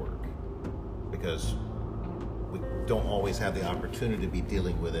line of work, because we don't always have the opportunity to be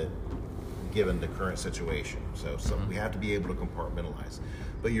dealing with it given the current situation. So we have to be able to compartmentalize.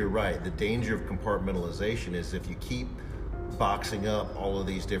 But you're right, the danger of compartmentalization is if you keep boxing up all of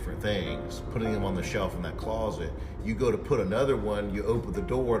these different things, putting them on the shelf in that closet. You go to put another one, you open the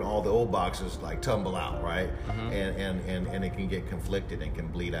door, and all the old boxes like tumble out, right? And it can get conflicted and can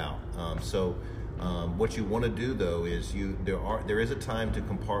bleed out. What you want to do though is there is a time to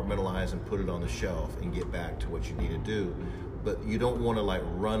compartmentalize and put it on the shelf and get back to what you need to do, but you don't want to like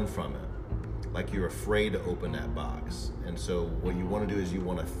run from it, like you're afraid to open that box. And so what you want to do is you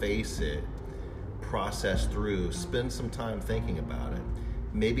want to face it, process through, spend some time thinking about it.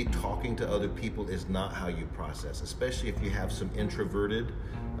 Maybe talking to other people is not how you process, especially if you have some introverted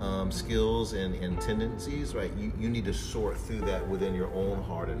skills and tendencies, right? You need to sort through that within your own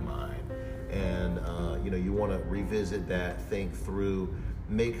heart and mind. And you want to revisit that, think through,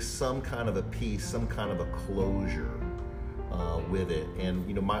 make some kind of a peace, some kind of a closure with it. And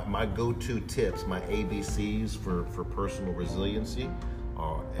my go-to tips, my ABCs for personal resiliency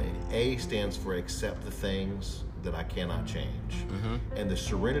are: A stands for accept the things that I cannot change. And the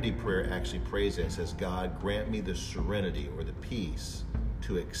serenity prayer actually prays it. It says, God, grant me the serenity or the peace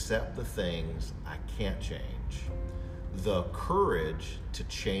to accept the things I can't change, the courage to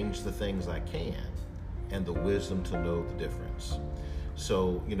change the things I can, and the wisdom to know the difference.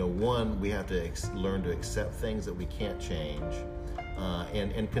 So, one, we have to learn to accept things that we can't change,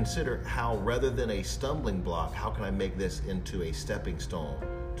 and consider how, rather than a stumbling block, how can I make this into a stepping stone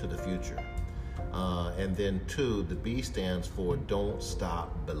to the future? And then 2, the B stands for don't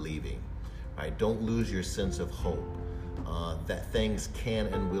stop believing, right? Don't lose your sense of hope. That things can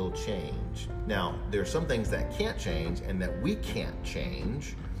and will change. Now, there are some things that can't change and that we can't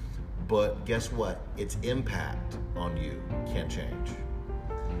change, but guess what? Its impact on you can change.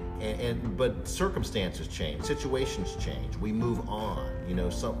 But circumstances change, situations change. We move on.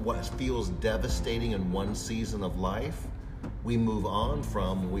 What feels devastating in one season of life, we move on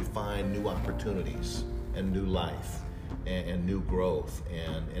from when we find new opportunities and new life and new growth.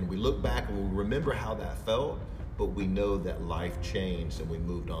 And we look back and we remember how that felt, but we know that life changed and we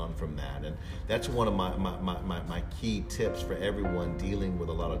moved on from that. And that's one of my key tips for everyone dealing with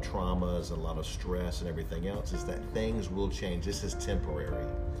a lot of traumas, a lot of stress and everything else, is that things will change. This is temporary.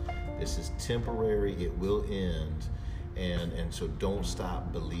 This is temporary. It will end. And so don't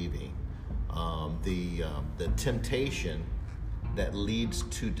stop believing. The temptation that leads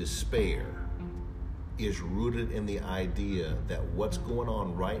to despair is rooted in the idea that what's going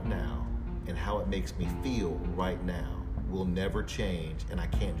on right now and how it makes me feel right now will never change, and I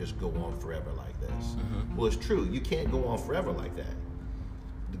can't just go on forever like this. Well, it's true. You can't go on forever like that.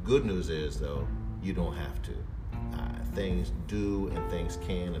 The good news is, though, you don't have to. Things do, and things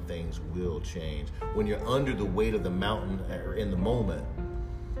can, and things will change. When you're under the weight of the mountain or in the moment,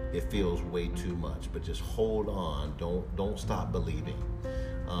 it feels way too much, but just hold on. Don't stop believing.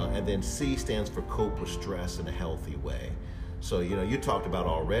 And then C stands for cope with stress in a healthy way. So, you talked about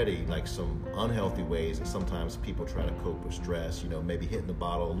already like some unhealthy ways that sometimes people try to cope with stress, maybe hitting the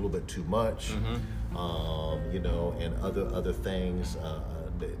bottle a little bit too much, and other things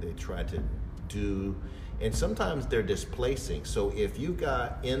they try to do. And sometimes they're displacing. So if you've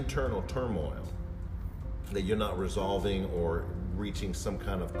got internal turmoil that you're not resolving or reaching some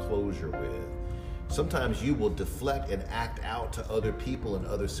kind of closure with, sometimes you will deflect and act out to other people and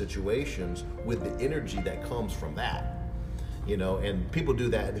other situations with the energy that comes from that. And people do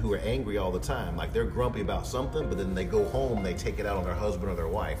that who are angry all the time. Like they're grumpy about something, but then they go home, they take it out on their husband or their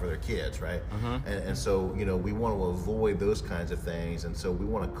wife or their kids, right? And so, we want to avoid those kinds of things. And so we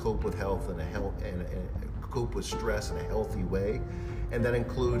want to cope with health and cope with stress in a healthy way. And that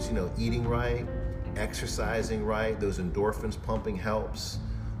includes, eating right, exercising right, those endorphins pumping helps,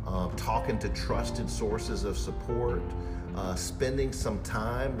 talking to trusted sources of support, spending some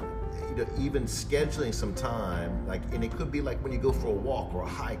time, even scheduling some time, and it could be like when you go for a walk or a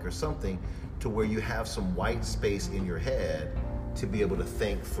hike or something, to where you have some white space in your head to be able to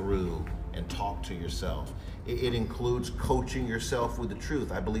think through and talk to yourself. It includes coaching yourself with the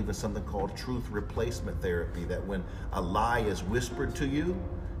truth. I believe in something called truth replacement therapy, that when a lie is whispered to you,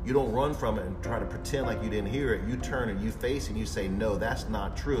 you don't run from it and try to pretend like you didn't hear it. You turn and you face it and you say, no, that's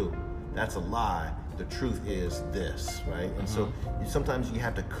not true. That's a lie. The truth is this, right? And so sometimes you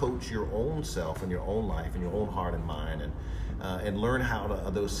have to coach your own self and your own life and your own heart and mind, and learn how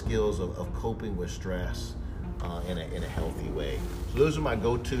to those skills of coping with stress in a healthy way. So those are my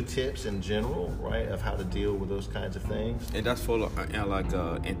go-to tips in general, right, of how to deal with those kinds of things. And that's full of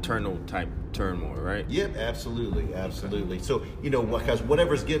internal type turmoil, right? Yep, absolutely. Okay. So, because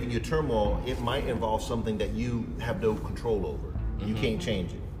whatever's giving you turmoil, it might involve something that you have no control over. You can't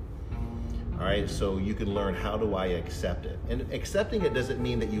change it. All right, so you can learn, how do I accept it? And accepting it doesn't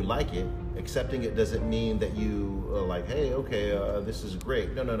mean that you like it. Accepting it doesn't mean that you are like, hey, okay, this is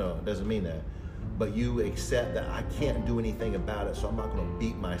great. No, it doesn't mean that. But you accept that I can't do anything about it, so I'm not going to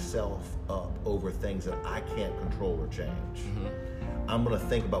beat myself up over things that I can't control or change. Mm-hmm. I'm going to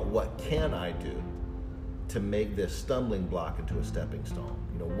think about, what can I do to make this stumbling block into a stepping stone?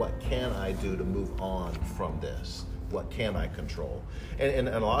 What can I do to move on from this? What can I control? And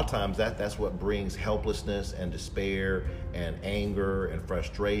a lot of times that's what brings helplessness and despair and anger and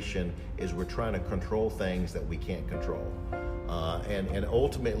frustration, is we're trying to control things that we can't control. And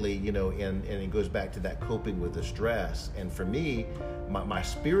ultimately, and it goes back to that coping with the stress. And for me, my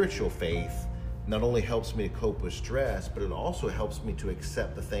spiritual faith not only helps me to cope with stress, but it also helps me to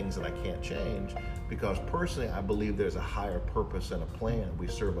accept the things that I can't change. Because personally, I believe there's a higher purpose and a plan. We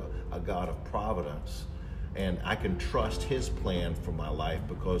serve a God of providence. And I can trust his plan for my life,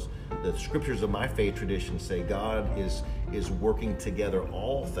 because the scriptures of my faith tradition say God is working together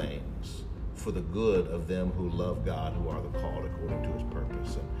all things for the good of them who love God, who are the called according to his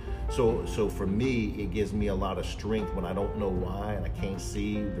purpose. And so for me, it gives me a lot of strength when I don't know why and I can't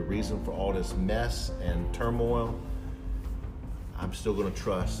see the reason for all this mess and turmoil. I'm still going to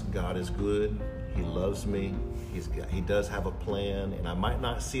trust God is good. He loves me. He does have a plan, and I might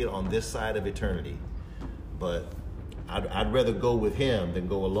not see it on this side of eternity, but I'd rather go with him than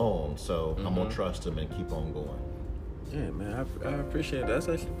go alone. So I'm going to trust him and keep on going. Yeah, man, I appreciate that. That's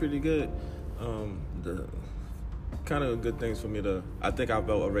actually pretty good. The kind of good things for me I think I've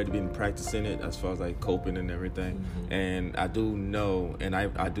already been practicing it as far as like coping and everything. Mm-hmm. And I do know, and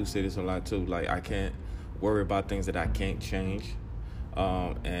I do say this a lot too, like I can't worry about things that I can't change.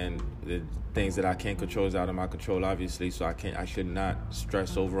 And the things that I can't control is out of my control, obviously, so I should not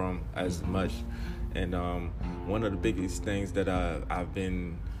stress over them as much. And one of the biggest things that I've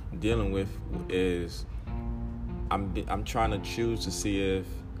been dealing with is I'm trying to choose to see if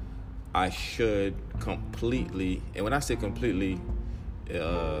I should completely, and when I say completely,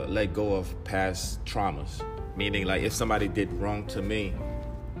 let go of past traumas. Meaning, like, if somebody did wrong to me,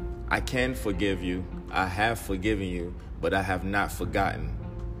 I can forgive you. I have forgiven you, but I have not forgotten.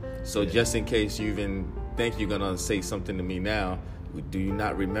 So just in case you even think you're going to say something to me now, do you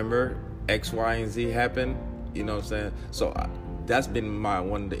not remember X, Y, and Z happened? You know what I'm saying? So that's been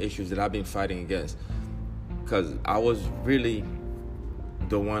one of the issues that I've been fighting against. Because I was really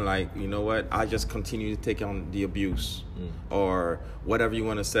the one, like, you know what? I just continue to take on the abuse or whatever you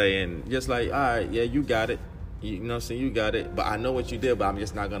want to say. And just like, all right, yeah, you got it. You know what I'm saying? You got it. But I know what you did, but I'm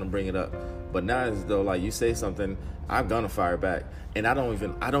just not going to bring it up. But now it's though, like, you say something, I'm going to fire back. And I don't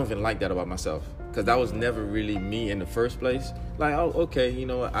even like that about myself. Because that was never really me in the first place. Like, oh, okay, you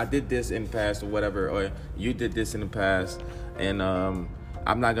know what? I did this in the past or whatever. Or you did this in the past. And I'm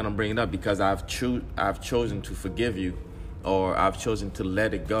not going to bring it up because I've chosen to forgive you. Or I've chosen to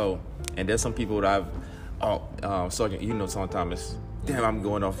let it go. And there's some people that Sergeant, you know, Tom Thomas. Damn, I'm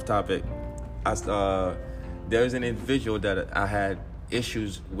going off topic. There's an individual that I had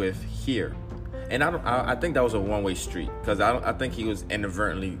issues with here. And I think that was a one-way street, because I think he was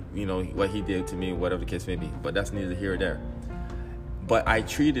inadvertently, you know, what he did to me, whatever the case may be. But that's neither here or there. But I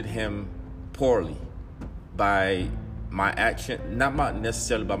treated him poorly by my action, not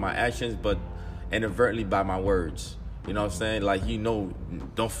necessarily by my actions, but inadvertently by my words. You know what I'm saying? Like, you know,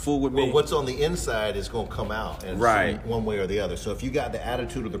 don't fool with me. Well, what's on the inside is going to come out, and right, one way or the other. So if you got the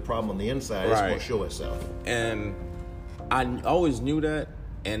attitude of the problem on the inside, it's going to show itself. And I always knew that.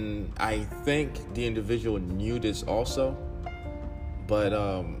 And I think the individual knew this also, but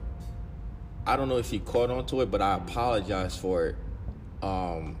I don't know if he caught on to it, but I apologized for it,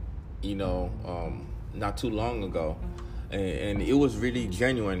 not too long ago. And it was really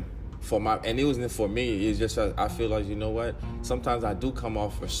genuine and it wasn't for me. It's just, I feel like, you know what, sometimes I do come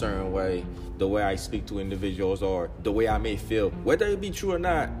off a certain way, the way I speak to individuals or the way I may feel, whether it be true or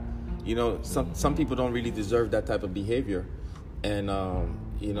not. You know, some people don't really deserve that type of behavior. And,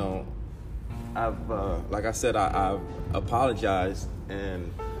 you know, I've, like I said, I've apologized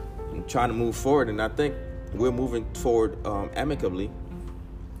and I'm trying to move forward. And I think we're moving forward amicably,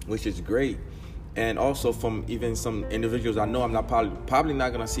 which is great. And also from even some individuals I know I'm not probably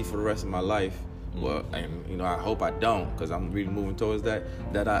not going to see for the rest of my life. Well, and, you know, I hope I don't, because I'm really moving towards that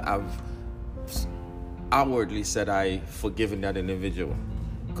I've outwardly said I've forgiven that individual.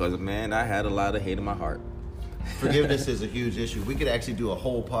 Because, man, I had a lot of hate in my heart. Forgiveness is a huge issue. We could actually do a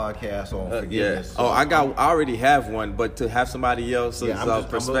whole podcast on forgiveness. Yeah. So I already have one, but to have somebody else's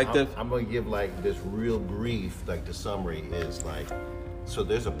perspective. I'm going to give like this real brief, like the summary is like, so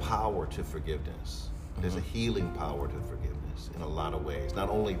there's a power to forgiveness. There's a healing power to forgiveness. forgiveness in a lot of ways. Not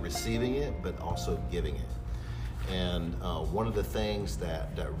only receiving it, but also giving it. And one of the things that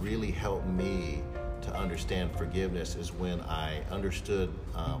really helped me to understand forgiveness is when I understood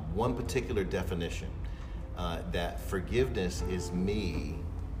one particular definition, that forgiveness is me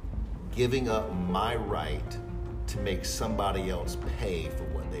giving up my right to make somebody else pay for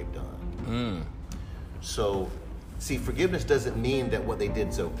what they've done. So, see, forgiveness doesn't mean that what they did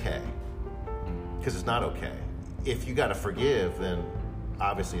is okay, because it's not okay. If you got to forgive, then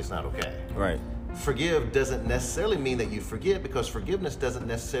obviously it's not okay. Right. Forgive doesn't necessarily mean that you forget, because forgiveness doesn't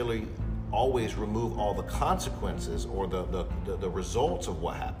necessarily always remove all the consequences or the results of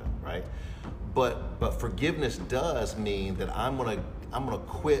what happened, right? But forgiveness does mean that I'm gonna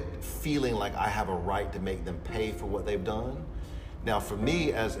quit feeling like I have a right to make them pay for what they've done. Now, for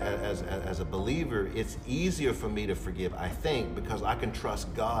me as a believer, it's easier for me to forgive, I think, because I can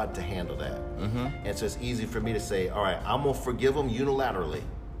trust God to handle that. And so it's easy for me to say, all right, I'm gonna forgive them unilaterally,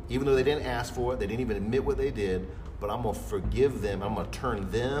 even though they didn't ask for it, they didn't even admit what they did. But I'm going to forgive them. I'm going to turn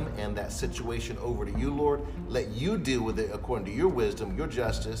them and that situation over to you, Lord. Let you deal with it according to your wisdom, your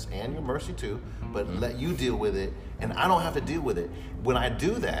justice, and your mercy too. But let you deal with it, and I don't have to deal with it. When I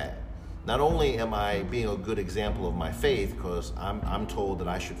do that, not only am I being a good example of my faith, because I'm told that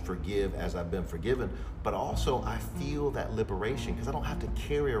I should forgive as I've been forgiven, but also I feel that liberation because I don't have to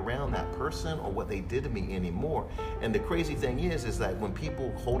carry around that person or what they did to me anymore. And the crazy thing is that when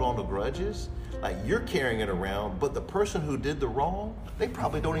people hold on to grudges, like you're carrying it around, but the person who did the wrong, they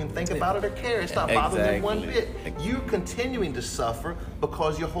probably don't even think about it or care. It's not bothering them one bit. You're continuing to suffer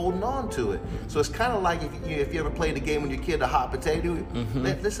because you're holding on to it. So it's kind of like if you ever played the game when you're a kid, a hot potato.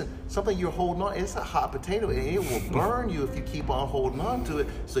 Listen, something you're holding on, it's a hot potato, and it will burn you if you keep on holding on to it.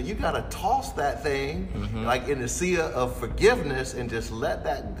 So you got to toss that thing like in the sea of forgiveness and just let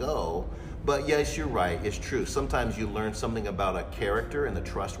that go. But yes, you're right. It's true. Sometimes you learn something about a character and the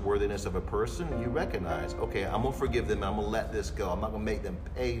trustworthiness of a person, and you recognize, okay, I'm going to forgive them. I'm going to let this go. I'm not going to make them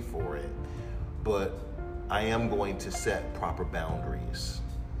pay for it. But I am going to set proper boundaries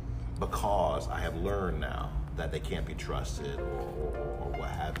because I have learned now that they can't be trusted or what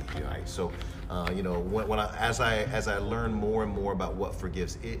have you. Right? So, as I learn more and more about what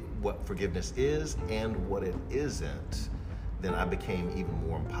forgiveness is and what it isn't, then I became even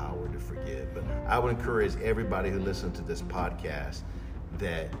more empowered to forgive. But I would encourage everybody who listens to this podcast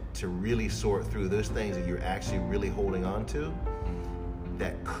that to really sort through those things that you're actually really holding on to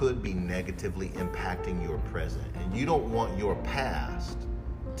that could be negatively impacting your present. And you don't want your past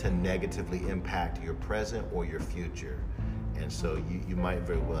to negatively impact your present or your future. And so you might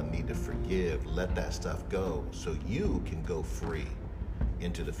very well need to forgive, let that stuff go so you can go free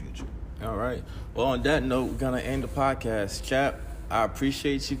into the future. All right. Well, on that note, we're going to end the podcast. Chap, I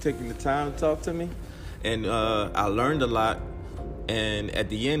appreciate you taking the time to talk to me. And I learned a lot. And at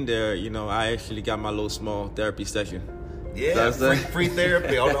the end there, I actually got my little small therapy session. Yeah, free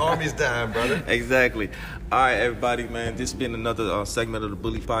therapy on the Army's dime, brother. Exactly. All right, everybody, man. This has been another segment of the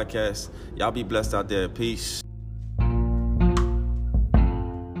Bully Podcast. Y'all be blessed out there. Peace.